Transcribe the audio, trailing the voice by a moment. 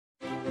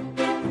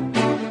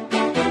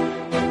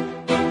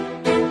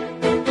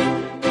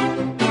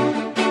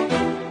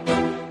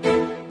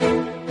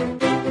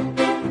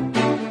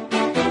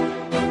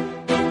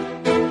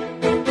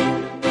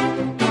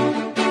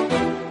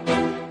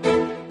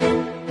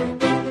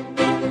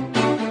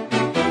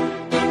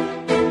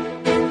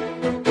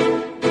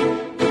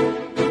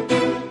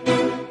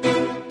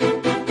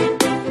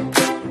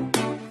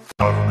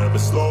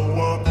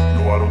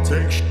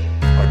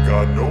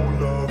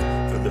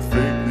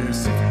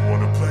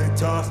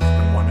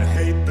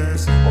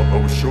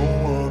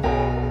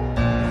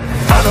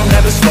I don't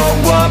ever slow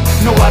up,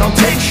 no I don't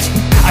take sh**.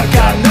 I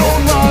got no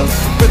love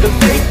for the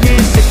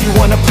fakeness. If you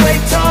wanna play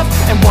tough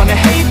and wanna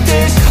hate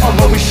this, I'll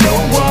always show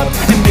up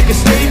and make a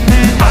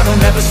statement. I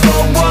don't ever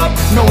slow up,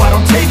 no I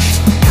don't take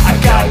sh**. I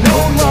got no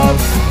love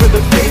for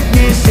the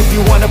fakeness. If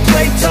you wanna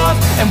play tough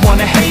and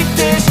wanna hate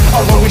this,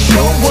 I'll always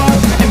show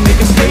up and make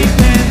a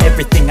statement.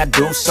 Everything I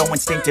do so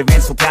instinctive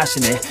and so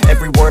passionate.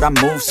 Every word I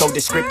move so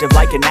descriptive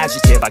like an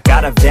adjective. I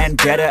got a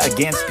vendetta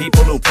against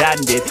people who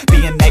patented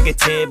being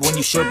negative when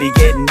you should be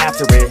getting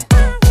after it.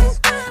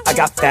 I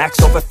got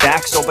facts over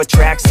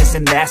tracks, this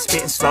and that.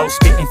 Spitting slow,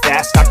 spitting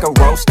fast, I could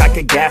roast, I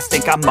could gas.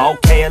 Think I'm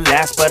okay at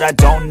last, but I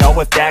don't know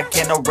if that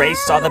can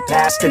erase all the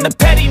past. And the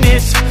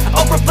pettiness,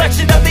 a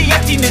reflection of the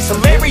emptiness.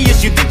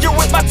 Hilarious, you think you're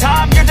with my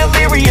time, you're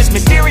delirious.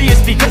 Mysterious,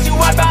 because you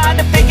hide behind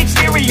a fake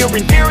exterior.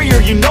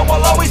 Inferior, you know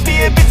I'll always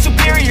be a bit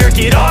superior.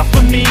 Get off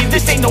of me,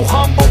 this ain't no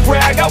humble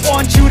brag. I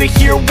want you to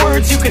hear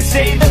words, you can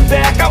say them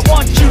back. I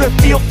want you to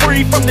feel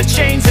free from the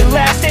chains that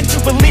last, and to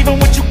believe in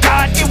what you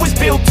got, it was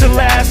built to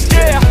last,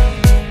 yeah.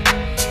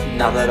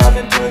 Now that I've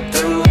been put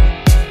through,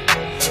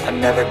 I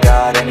never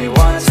got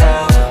anyone's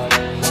help.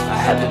 I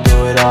had to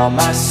do it all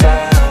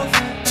myself.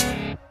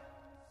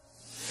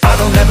 I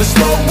don't ever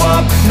slow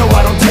up, no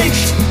I don't take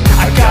sh**.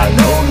 I got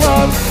no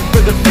love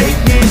for the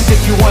fakeness.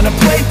 If you wanna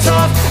play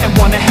tough and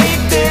wanna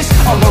hate this,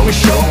 I'll always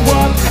show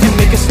up and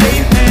make a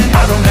statement.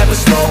 I don't ever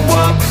slow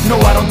up, no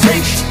I don't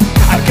take sh**.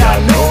 I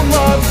got no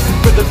love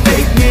for the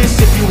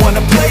fakeness. If you wanna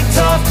play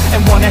tough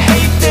and wanna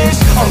hate this,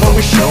 I'll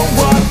always show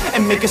up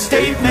and make a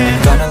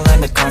statement. Gonna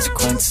learn the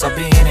consequence of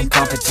being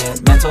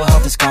incompetent. Mental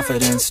health is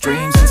confidence,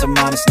 dreams into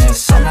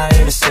modestness. I'm not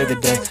here to save the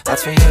day,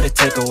 that's for you to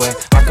take away.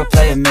 I could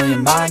play a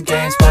million mind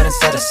games, but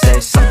instead I say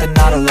something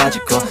not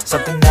illogical,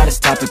 something that is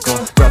topical.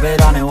 Rub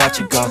it on and watch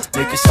it go,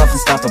 make yourself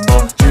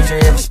unstoppable. Dreams are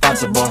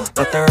irresponsible,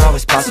 but they're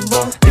always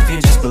possible. If you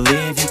just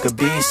believe, you could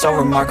be so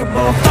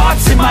remarkable.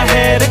 Thoughts in my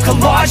head, a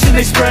collage and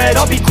they spread.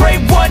 I'll be great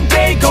one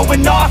day,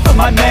 going off of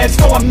my meds.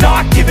 No, I'm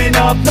not giving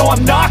up, no,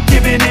 I'm not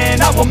giving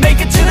in. I will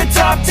make it to the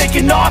top,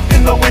 taking off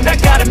in the wind. I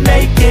gotta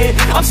make it,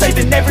 I'm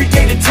saving every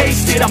day to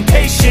taste it. I'm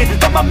patient,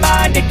 but my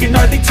mind, it can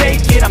hardly take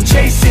it. I'm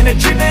chasing a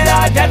dream that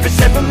I've had for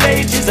several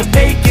ages. A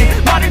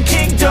vacant, modern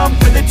kingdom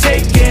for the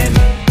taking.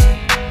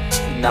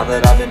 Now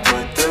that I've been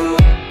put through,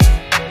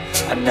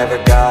 I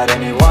never got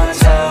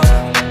anyone's help.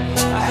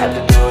 I had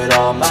to do it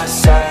all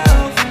myself.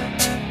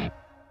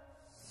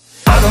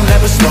 I don't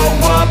ever slow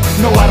up,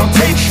 no I don't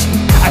take sh**.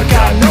 I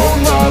got no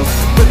love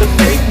for the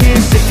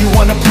fakeness. If you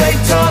wanna play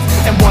tough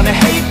and wanna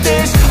hate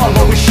this, I'll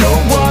always show